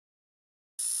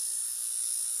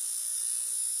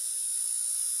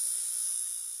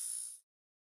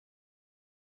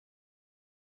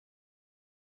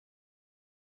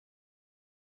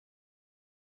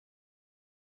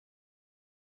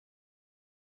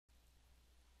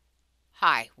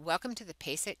Hi, welcome to the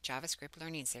PaceIT JavaScript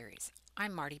Learning Series.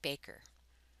 I'm Marty Baker.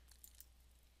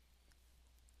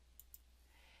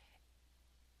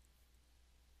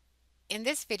 In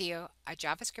this video, a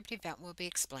JavaScript event will be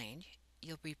explained.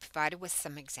 You'll be provided with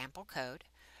some example code.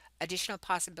 Additional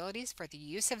possibilities for the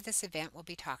use of this event will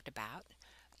be talked about.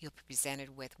 You'll be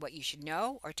presented with what you should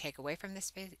know or take away from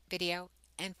this video.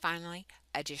 And finally,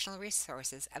 additional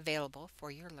resources available for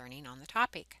your learning on the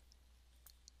topic.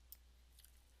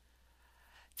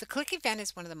 The click event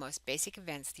is one of the most basic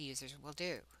events the users will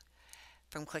do.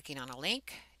 From clicking on a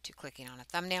link to clicking on a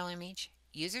thumbnail image,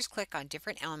 users click on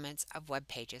different elements of web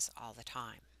pages all the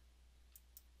time.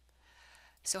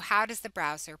 So how does the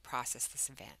browser process this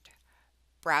event?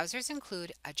 Browsers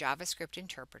include a JavaScript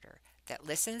interpreter that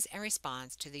listens and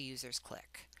responds to the user's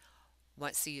click.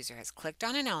 Once the user has clicked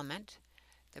on an element,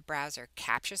 the browser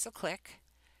captures the click.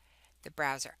 The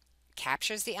browser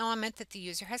captures the element that the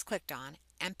user has clicked on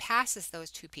and passes those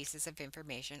two pieces of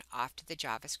information off to the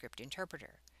JavaScript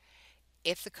interpreter.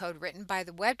 If the code written by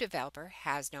the web developer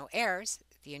has no errors,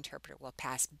 the interpreter will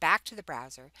pass back to the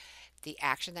browser the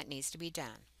action that needs to be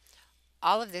done.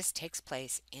 All of this takes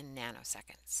place in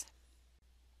nanoseconds.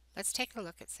 Let's take a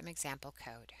look at some example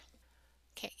code.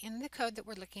 Okay, in the code that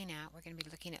we're looking at, we're going to be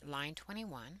looking at line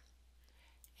 21,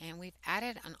 and we've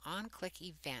added an on-click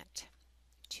event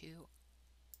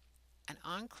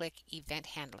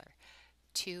handler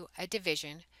to a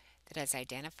division that is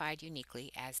identified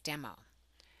uniquely as demo.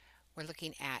 We're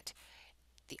looking at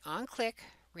the on-click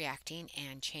reacting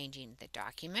and changing the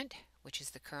document, which is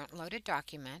the current loaded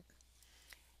document,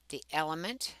 the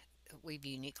element that we've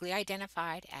uniquely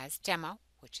identified as demo,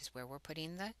 which is where we're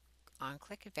putting the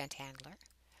on-click event handler,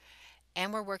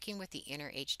 and we're working with the inner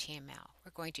HTML.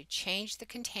 We're going to change the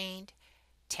contained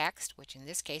text, which in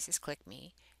this case is click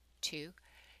me, to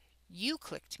you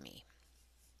clicked me.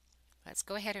 Let's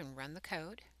go ahead and run the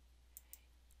code,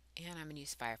 and I'm going to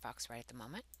use Firefox right at the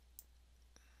moment.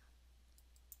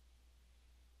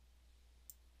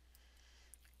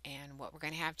 And what we're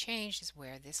going to have changed is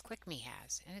where this click me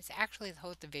has. And it's actually the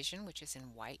whole division, which is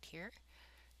in white here.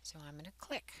 So I'm going to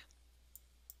click.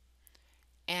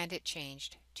 And it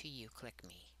changed to you click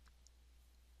me.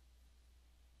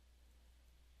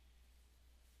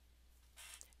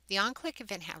 The on-click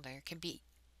event handler can be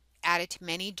added to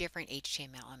many different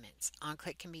HTML elements.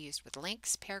 On-click can be used with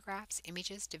links, paragraphs,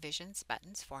 images, divisions,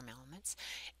 buttons, form elements.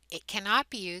 It cannot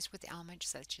be used with elements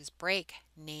such as break,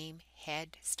 name,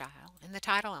 head, style, and the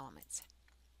title elements.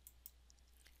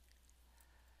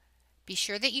 Be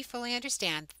sure that you fully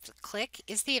understand that the click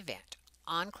is the event,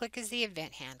 on-click is the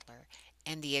event handler,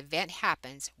 and the event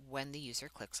happens when the user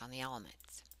clicks on the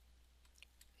elements.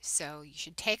 So you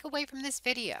should take away from this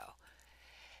video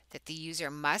that the user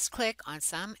must click on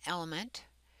some element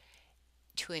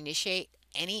to initiate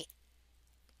any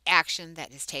action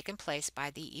that is taken place by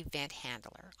the event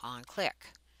handler on click.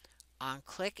 On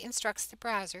click instructs the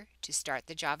browser to start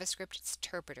the JavaScript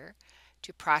interpreter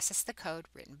to process the code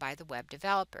written by the web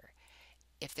developer.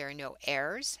 If there are no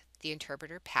errors, the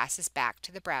interpreter passes back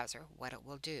to the browser what it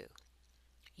will do.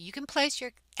 You can place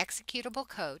your executable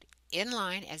code in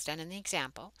line as done in the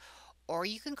example, or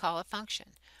you can call a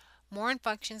function. More on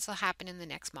functions will happen in the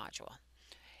next module.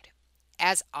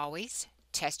 As always,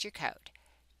 test your code.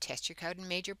 Test your code in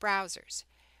major browsers.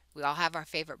 We all have our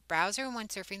favorite browser when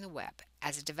surfing the web.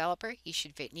 As a developer, you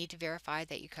should need to verify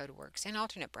that your code works in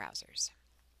alternate browsers.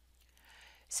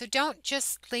 So don't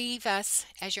just leave us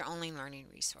as your only learning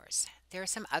resource. There are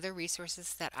some other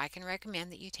resources that I can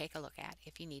recommend that you take a look at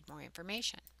if you need more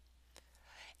information.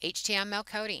 HTML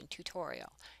coding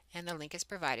tutorial, and the link is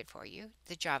provided for you.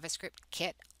 The JavaScript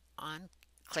kit on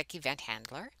click event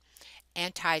handler,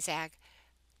 and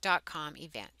tizag.com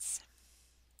events.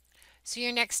 So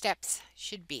your next steps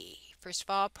should be, first of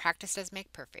all, practice does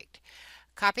make perfect.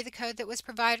 Copy the code that was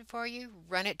provided for you,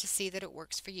 run it to see that it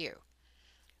works for you.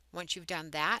 Once you've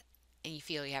done that and you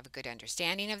feel you have a good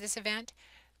understanding of this event,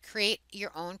 create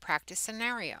your own practice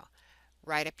scenario.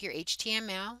 Write up your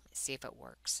HTML, see if it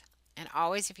works. And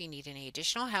always, if you need any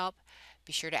additional help,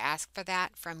 be sure to ask for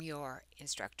that from your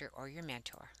instructor or your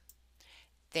mentor.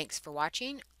 Thanks for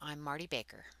watching. I'm Marty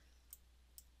Baker.